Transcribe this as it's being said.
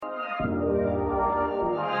What's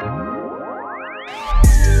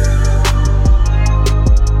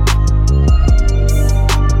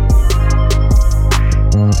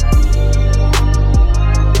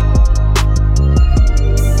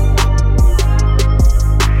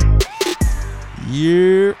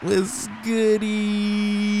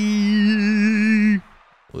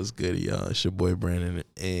good, y'all? It's your boy Brandon,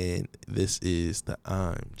 and this is the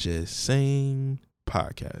I'm Just Saying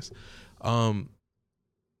podcast.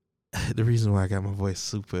 The reason why I got my voice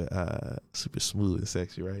super smooth and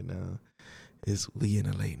sexy right now is we in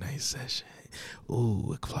a late night session.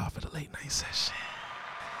 Ooh, applaud for the late night session.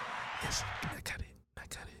 Yes, I got it.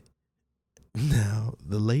 Now,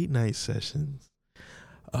 the late night sessions,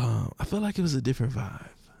 I feel like it was a different vibe.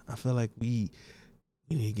 I feel like we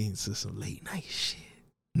need to get into some late night shit.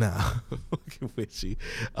 Nah, fucking with you.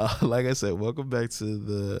 Like I said, welcome back to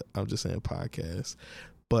the I'm Just Saying podcast.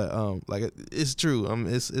 But like it's true.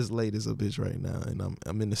 It's late as a bitch right now, and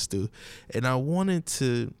I'm in the stew, and I wanted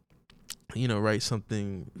to, write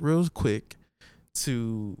something real quick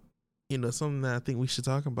to, something that I think we should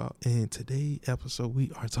talk about. And today's episode, we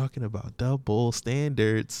are talking about double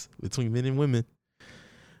standards between men and women.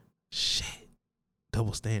 Shit,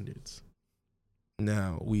 double standards.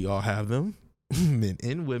 Now we all have them. Men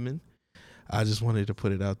and women. I just wanted to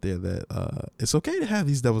put it out there that it's okay to have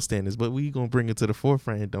these double standards, but we gonna bring it to the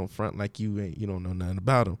forefront and don't front like you don't know nothing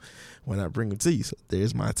about them when I bring them to you. So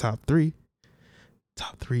there's my top three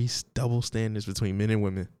double standards between men and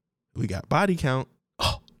women. We got body count.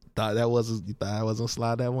 Oh, thought I was gonna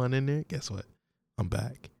slide that one in there. Guess what? I'm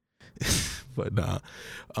back. But nah,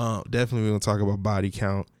 definitely we're gonna talk about body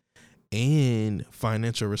count and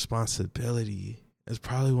financial responsibility. It's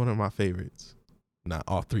probably one of my favorites. Not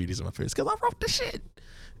all three of these are my favorites because I wrote the shit.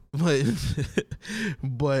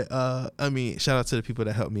 But I mean, shout out to the people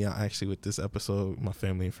that helped me out actually with this episode, my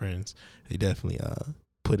family and friends. They definitely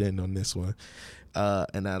put in on this one.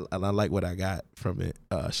 And I like what I got from it.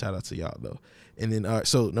 Shout out to y'all though. And then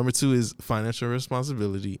so number 2 is financial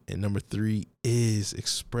responsibility, and number 3 is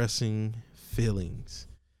expressing feelings.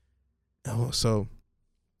 So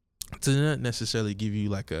to not necessarily give you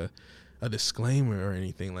like a disclaimer or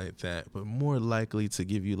anything like that, but more likely to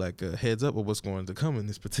give you like a heads up of what's going to come in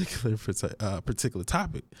this particular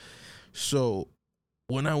topic. So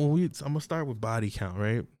I'm gonna start with body count,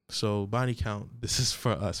 right? So body count, this is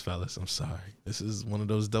for us fellas. I'm sorry. This is one of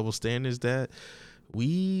those double standards that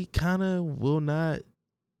we kind of will not.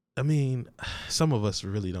 I mean, some of us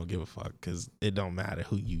really don't give a fuck because it don't matter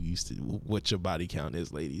who you used to, what your body count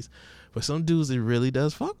is, ladies. But some dudes, it really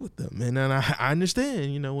does fuck with them. And then I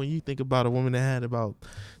understand, when you think about a woman that had about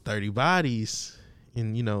 30 bodies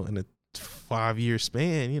in a 5-year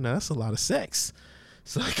span, that's a lot of sex.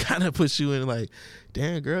 So it kind of puts you in like,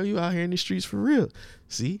 damn, girl, you out here in the streets for real.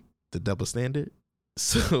 See, the double standard.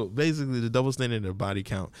 So basically the double standard of body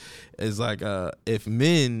count is like if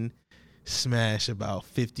men smash about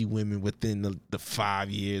 50 women within the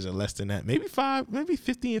 5 years or less than that, maybe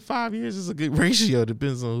 50 in 5 years is a good ratio.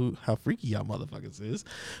 Depends on how freaky y'all motherfuckers is.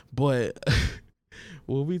 But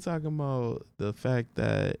we'll be talking about the fact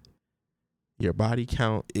that your body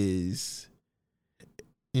count is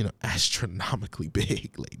astronomically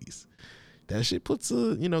big, ladies. That shit puts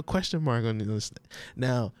a question mark on this.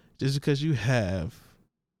 Now, just because you have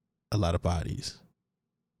a lot of bodies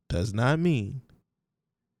does not mean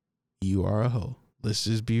you are a hoe. Let's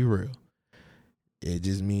just be real. It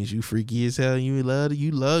just means you freaky as hell. You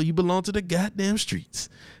belong to the goddamn streets.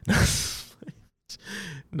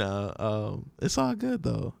 No, it's all good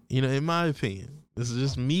though. In my opinion, this is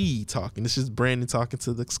just me talking. This is Brandon talking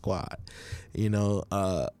to the squad.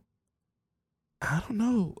 I don't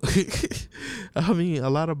know. I mean, a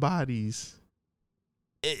lot of bodies.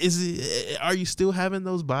 Are you still having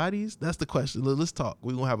those bodies? That's the question. Let's talk.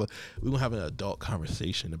 We're gonna have an adult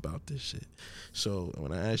conversation about this shit. So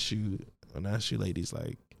when I ask you ladies,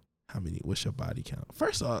 like, what's your body count?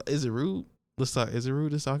 First off, is it rude? Let's talk. Is it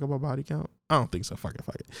rude to talk about body count? I don't think so. Fuck it.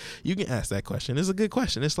 You can ask that question. It's a good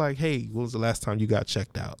question. It's like, hey, when was the last time you got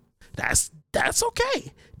checked out? That's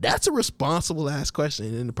okay. That's a responsible ass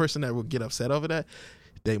question. And the person that will get upset over that,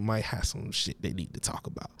 they might have some shit they need to talk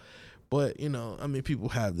about. But, people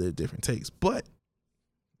have their different takes. But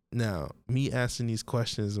now, me asking these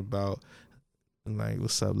questions about, like,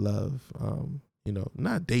 what's up, love?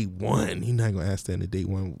 Not day one. You're not going to ask that in day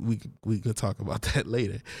one. We can talk about that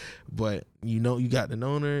later. But, you got to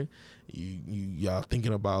know her. Y'all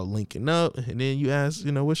thinking about linking up. And then you ask,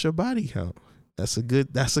 what's your body count? That's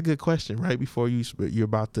a good question, right? Before you're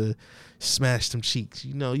about to smash them cheeks.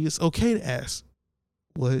 It's okay to ask,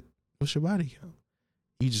 what's your body count?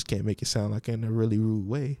 You just can't make it sound like in a really rude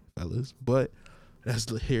way, fellas. But that's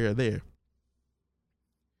here or there.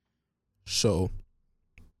 So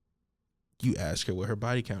you ask her what her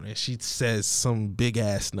body count is. She says some big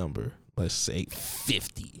ass number. Let's say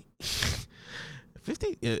 50.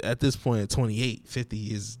 50 at this point at 28, 50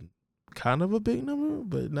 is kind of a big number,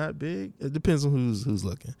 but not big. It depends on who's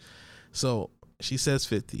looking. So she says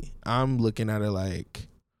 50. I'm looking at her like,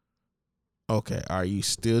 okay, are you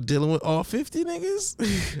still dealing with all 50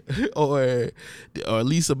 niggas? or at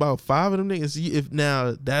least about 5 of them niggas? If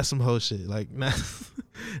now that's some whole shit. Like not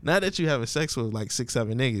that you having sex with like 6,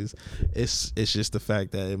 7 niggas. It's just the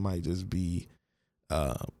fact that it might just be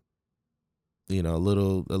you know, a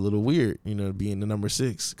little weird, you know, being the number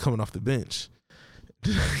 6 coming off the bench.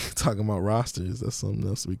 Talking about rosters, that's something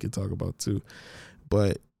else we could talk about too.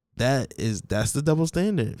 But that's the double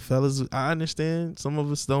standard, fellas. I understand some of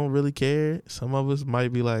us don't really care. Some of us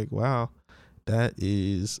might be like, wow, that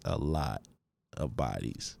is a lot of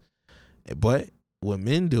bodies. But when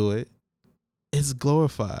men do it, it's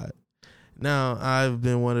glorified. Now, I've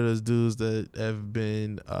been one of those dudes that have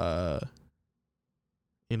been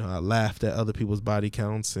you know, I laughed at other people's body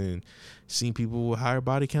counts and seen people with higher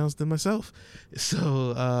body counts than myself.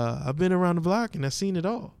 So I've been around the block and I've seen it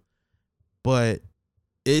all. But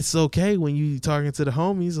it's okay when you talking to the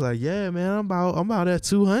homies like, yeah, man, I'm about at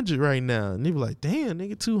 200 right now. And they be like, damn,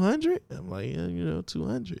 nigga, 200? I'm like, yeah, you know,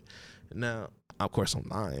 200. Now, of course, I'm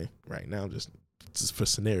lying right now just for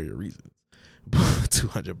scenario reasons.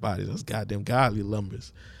 200 bodies, that's goddamn godly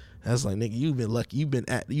numbers. That's like, nigga, you've been lucky.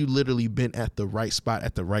 You literally been at the right spot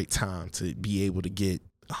at the right time to be able to get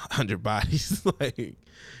 100 bodies. Like,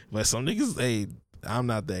 but some niggas, hey, I'm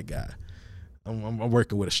not that guy. I'm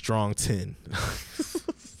working with a strong 10.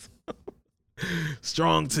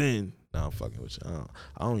 Strong 10. No, I'm fucking with you.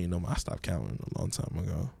 I don't even know. I stopped counting a long time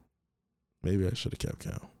ago. Maybe I should have kept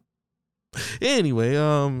count. Anyway,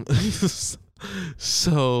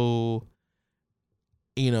 so,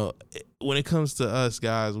 you know, when it comes to us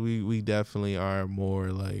guys, we definitely are more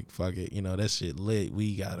like, fuck it, you know, that shit lit.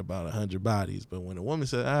 We got about 100 bodies. But when a woman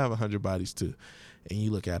says, I have 100 bodies too, and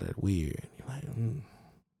you look at it weird, you're like,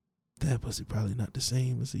 that pussy probably not the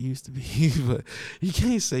same as it used to be. But you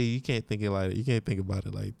can't think it like that. You can't think about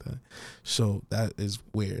it like that. So that is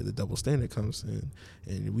where the double standard comes in.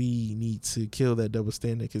 And we need to kill that double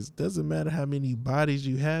standard, because it doesn't matter how many bodies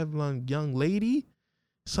you have, young lady.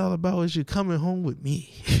 It's all about is you coming home with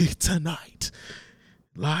me tonight.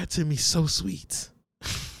 Lie to me so sweet.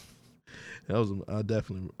 That was, I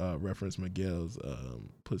definitely referenced Miguel's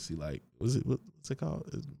pussy. Like, what's it called?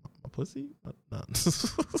 Is my pussy? No.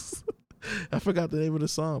 I forgot the name of the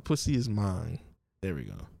song. Pussy is mine. There we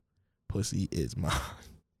go. Pussy is mine.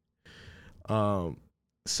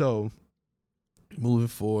 So moving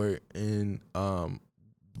forward, and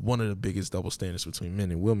one of the biggest double standards between men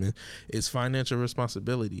and women is financial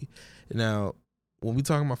responsibility. Now, when we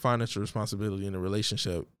talk about financial responsibility in a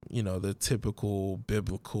relationship, you know, the typical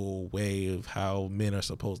biblical way of how men are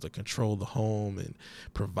supposed to control the home and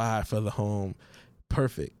provide for the home,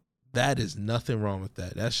 perfect. That is nothing wrong with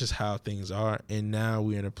that. That's just how things are. And now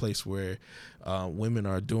we're in a place where women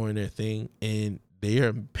are doing their thing and they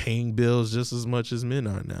are paying bills just as much as men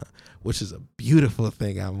are now, which is a beautiful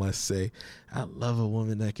thing, I must say. I love a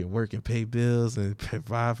woman that can work and pay bills and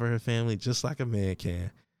provide for her family just like a man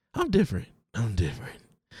can. I'm different.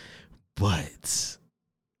 But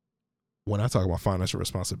when I talk about financial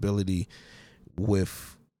responsibility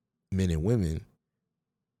with men and women,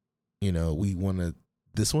 you know, we want to,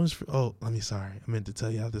 this one's for, I meant to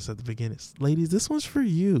tell y'all this at the beginning. Ladies, this one's for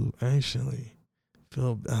you, actually.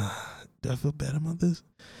 Do I feel bad about this?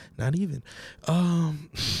 Not even. Damn.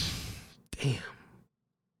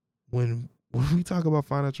 When we talk about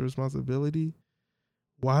financial responsibility,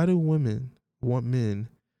 why do women want men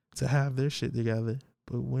to have their shit together,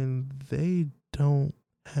 but when they don't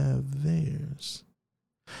have theirs?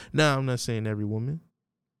 Now, I'm not saying every woman,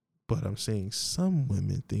 but I'm saying some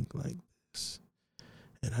women think like this.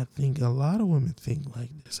 And I think a lot of women think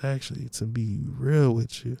like this, actually, to be real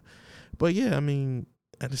with you. But yeah, I mean,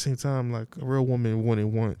 at the same time, like, a real woman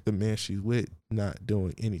wouldn't want the man she's with not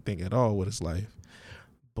doing anything at all with his life.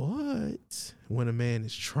 But when a man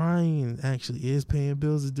is trying and actually is paying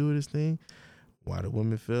bills to do his thing, why do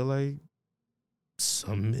women feel like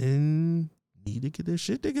some men need to get their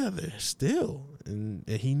shit together still? And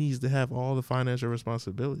he needs to have all the financial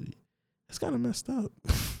responsibility. It's kind of messed up.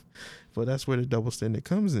 But that's where the double standard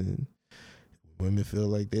comes in. Women feel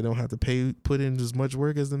like they don't have to put in as much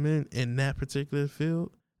work as the men in that particular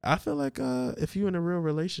field. I feel like if you're in a real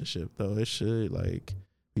relationship, though, it should like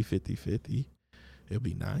be 50-50. It'll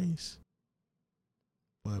be nice.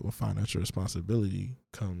 But with financial responsibility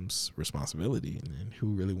comes responsibility, and who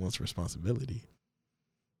really wants responsibility?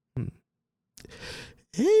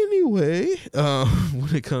 Anyway,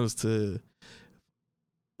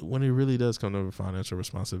 when it really does come to financial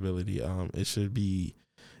responsibility, it should be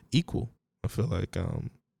equal. I feel like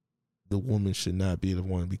the woman should not be the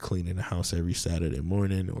one to be cleaning the house every Saturday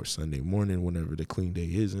morning or Sunday morning, whenever the clean day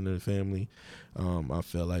is in the family. I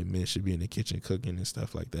feel like men should be in the kitchen cooking and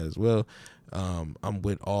stuff like that as well. I'm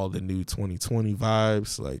with all the new 2020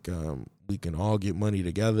 vibes. Like, we can all get money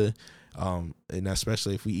together. And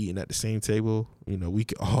especially if we eating at the same table, we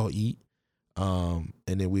can all eat. And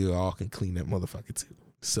then we all can clean that motherfucker too.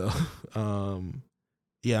 So,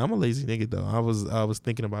 yeah, I'm a lazy nigga though. I was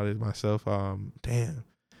thinking about it myself. Damn.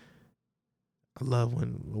 I love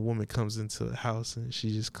when a woman comes into a house and she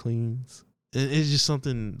just cleans. It's just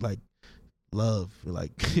something like love.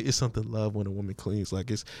 Like, it's something love when a woman cleans. Like,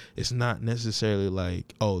 it's not necessarily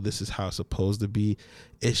like, oh, this is how it's supposed to be.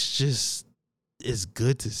 It's just, it's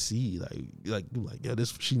good to see. Like yo,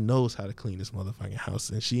 she knows how to clean this motherfucking house,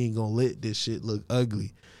 and she ain't gonna let this shit look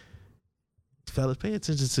ugly. Fellas, pay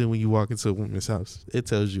attention to when you walk into a woman's house. It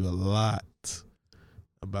tells you a lot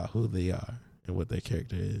about who they are and what their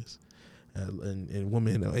character is. And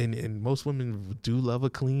women, and most women do love a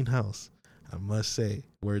clean house, I must say.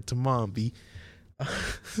 Word to mom, B.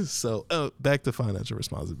 So back to financial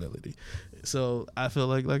responsibility. So I feel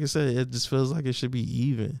like I said, it just feels like it should be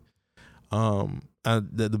even.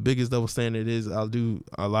 The biggest double standard is a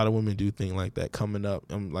lot of women do think like that coming up.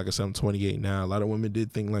 Like I said, I'm 28 now. A lot of women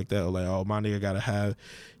did think like that, like, oh, my nigga gotta have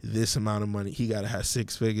this amount of money, he gotta have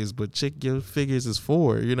 6 figures, but chick, your figures is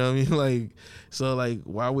 4. You know what I mean? Like, so like,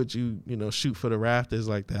 why would you shoot for the rafters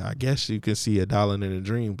like that? I guess you can see a dollar in a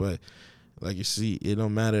dream, but like, you see, it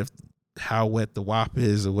don't matter how wet the wop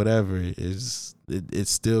is or whatever. It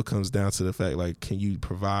still comes down to the fact, like, can you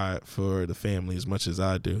provide for the family as much as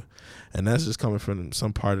I do? And that's just coming from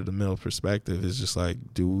some part of the male perspective. It's just like,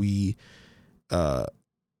 do we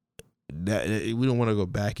we don't want to go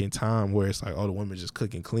back in time where it's like, oh, the women just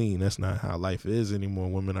cook and clean. That's not how life is anymore.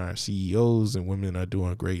 Women are CEOs and women are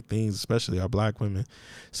doing great things, especially our black women.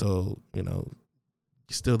 So, you're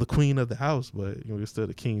still the queen of the house, but you're still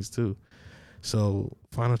the kings too. So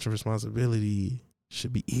financial responsibility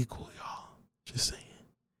should be equal, y'all. Just saying.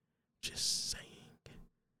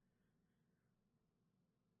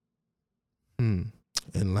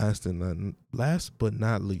 And last but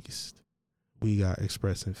not least, we got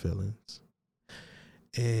expressing feelings.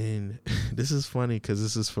 And this is funny because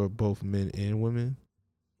this is for both men and women.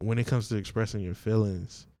 When it comes to expressing your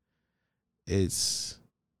feelings, it's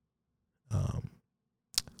I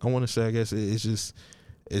want to say, I guess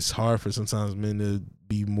it's hard for sometimes men to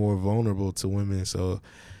be more vulnerable to women. So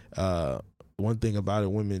one thing about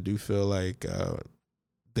it, women do feel like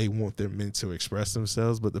they want their men to express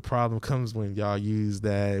themselves, but the problem comes when y'all use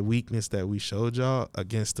that weakness that we showed y'all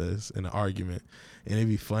against us in an argument. And it'd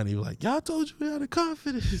be funny, like, y'all told you we had the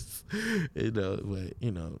confidence.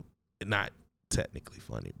 But not technically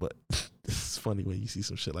funny, but it's funny when you see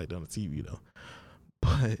some shit like that on the TV though.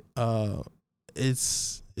 But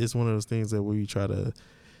it's one of those things that we try to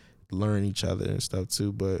learn each other and stuff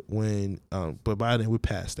too. But but by then we're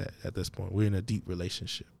past that. At this point, we're in a deep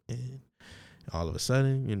relationship, and all of a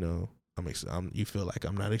sudden, you feel like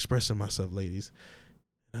I'm not expressing myself, ladies.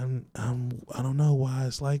 I don't know why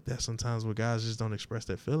it's like that sometimes, where guys just don't express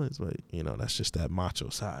their feelings, but that's just that macho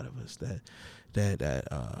side of us that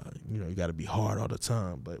you got to be hard all the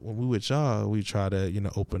time. But when we with y'all, we try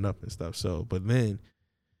to open up and stuff. So, but then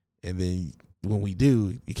when we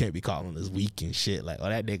do, you can't be calling us weak and shit, like, oh,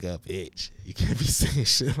 that nigga a bitch. You can't be saying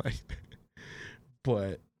shit like that.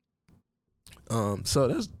 But so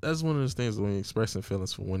that's one of those things when expressing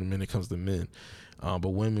feelings for when it comes to men. But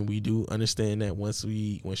women, we do understand that once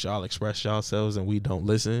y'all express yourselves and we don't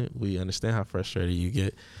listen, we understand how frustrated you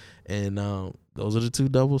get. And those are the two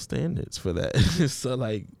double standards for that. So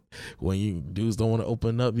like, when you dudes don't want to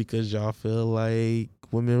open up because y'all feel like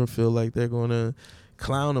women feel like they're gonna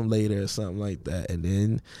clown them later or something like that. And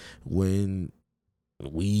then when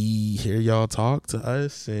we hear y'all talk to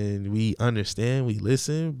us and we understand, we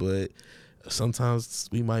listen, but sometimes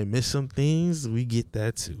we might miss some things. We get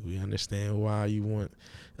that too. We understand why you want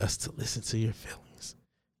us to listen to your feelings.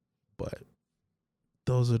 But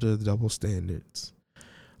those are the double standards.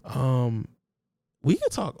 We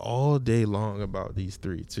could talk all day long about these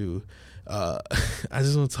three too. I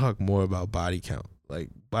just want to talk more about body count. Like,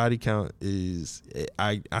 body count is,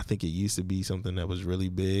 I think it used to be something that was really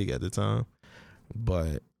big at the time,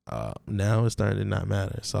 but now it's starting to not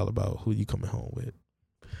matter. It's all about who you coming home with.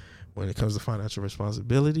 When it comes to financial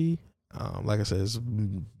responsibility, Like I said, it's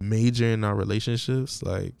major in our relationships,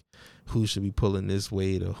 like who should be pulling this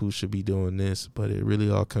weight or who should be doing this, but it really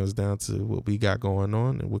all comes down to what we got going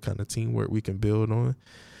on and what kind of teamwork we can build on.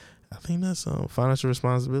 I think that's financial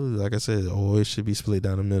responsibility. Like I said, it always should be split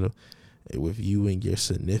down the middle with you and your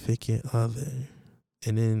significant other.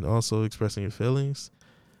 And then also expressing your feelings.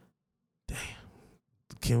 Damn.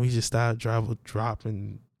 Can we just stop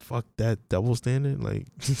dropping fuck that double standard? Like,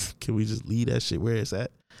 can we just leave that shit where it's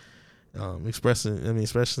at?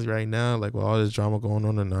 Especially right now, like with all this drama going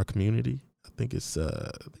on in our community, I think it's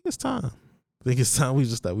time. I think it's time we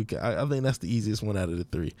just thought we could. I think that's the easiest one out of the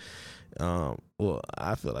three. Well,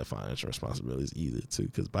 I feel like financial responsibility is easy too,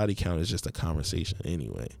 because body count is just a conversation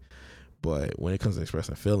anyway. But when it comes to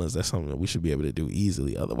expressing feelings, that's something that we should be able to do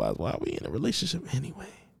easily. Otherwise, why are we in a relationship anyway?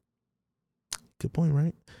 Good point,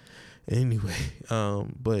 right? Anyway,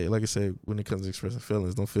 but like I said, when it comes to expressing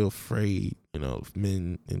feelings, don't feel afraid.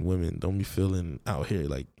 Men and women, don't be feeling out here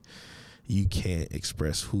like you can't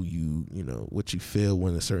express who what you feel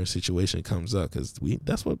when a certain situation comes up, because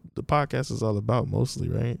that's what the podcast is all about mostly,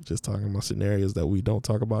 right? Just talking about scenarios that we don't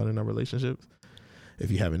talk about in our relationships, if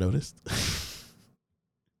you haven't noticed.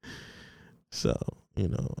 So,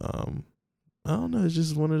 I don't know. It's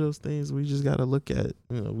just one of those things we just got to look at.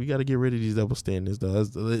 We got to get rid of these double standards, though.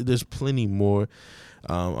 There's plenty more.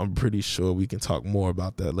 I'm pretty sure we can talk more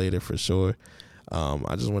about that later for sure.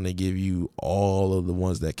 I just want to give you all of the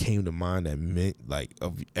ones that came to mind that meant, like,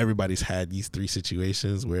 everybody's had these three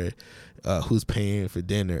situations where who's paying for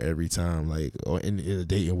dinner every time, like, or in the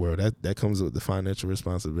dating world. That comes with the financial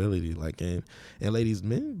responsibility. Like, and ladies,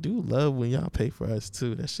 men do love when y'all pay for us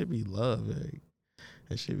too. That should be love. Like,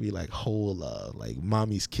 that should be like whole love, like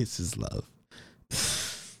mommy's kisses love.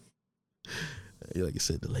 Like I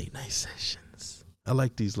said, the late night sessions. I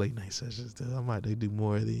like these late night sessions. I might do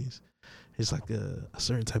more of these. It's like a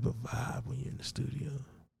certain type of vibe when you're in the studio.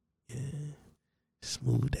 Yeah.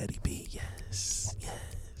 Smooth Daddy B. Yes.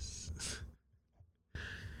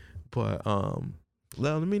 But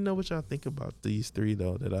let me know what y'all think about these three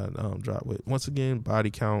though that I dropped with. Once again,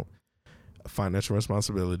 body count, financial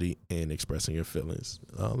responsibility, and expressing your feelings.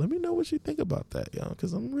 Let me know what you think about that, y'all,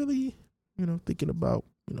 because I'm really, thinking about,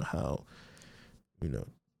 how,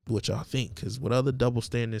 what y'all think, because what other double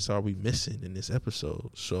standards are we missing in this episode?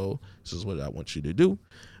 So this is what I want you to do.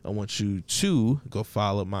 I want you to go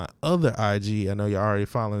follow my other IG. I know you're already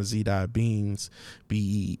following Z.Beans,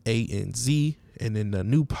 BEANZ, and then the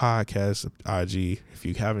new podcast IG, if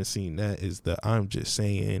you haven't seen that, is the I'm Just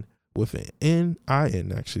Saying with an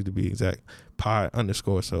NIN, actually, to be exact, pod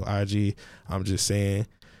 _ so IG, I'm just saying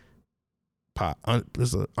pod,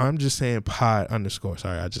 I'm just saying pod _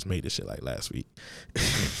 sorry, I just made this shit like last week.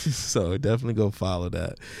 So definitely go follow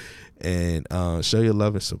that and show your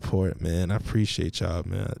love and support, man. I appreciate y'all,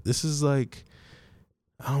 man. This is like,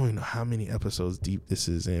 I don't even know how many episodes deep this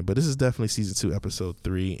is in, but this is definitely season 2, episode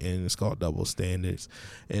 3, and it's called Double Standards.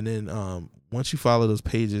 And then once you follow those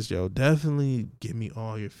pages, yo, definitely give me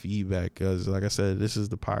all your feedback, because like I said, this is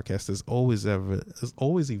the podcast that's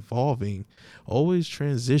always evolving, always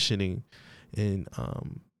transitioning, and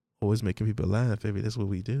always making people laugh. Baby, that's what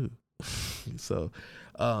we do. So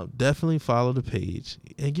definitely follow the page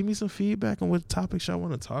and give me some feedback on what topics y'all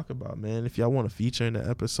want to talk about, man. If y'all want to feature in the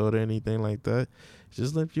episode or anything like that,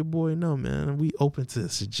 just let your boy know, man. We open to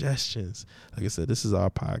suggestions. Like I said, this is our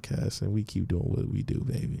podcast, and we keep doing what we do,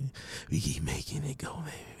 baby. We keep making it go,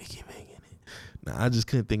 baby. We keep making it. Now, I just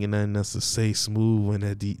couldn't think of nothing else to say smooth when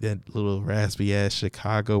that little raspy ass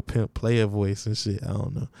Chicago pimp player voice and shit. I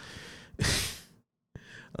don't know.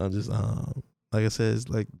 I'm just like I said, it's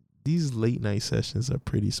like these late night sessions are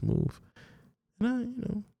pretty smooth,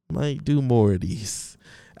 and I might do more of these.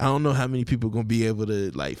 I don't know how many people gonna be able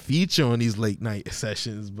to like feature on these late night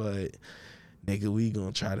sessions, but nigga, we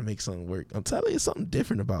gonna try to make something work. I'm telling you, something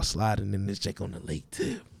different about sliding in this check on the lake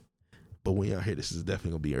too. But when y'all hear this, is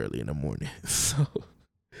definitely gonna be early in the morning. So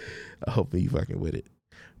I hope you fucking with it.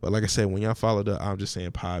 But like I said, when y'all follow the I'm Just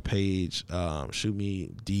Saying pod page, shoot me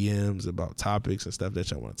DMs about topics and stuff that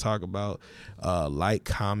y'all want to talk about. Like,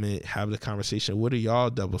 comment, have the conversation. What are y'all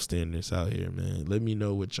double standards out here, man? Let me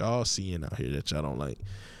know what y'all seeing out here that y'all don't like.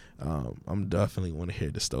 I'm definitely want to hear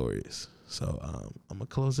the stories. So I'm going to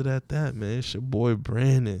close it at that, man. It's your boy,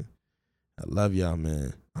 Brandon. I love y'all,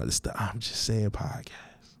 man. It's the I'm Just Saying podcast.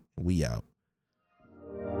 We out.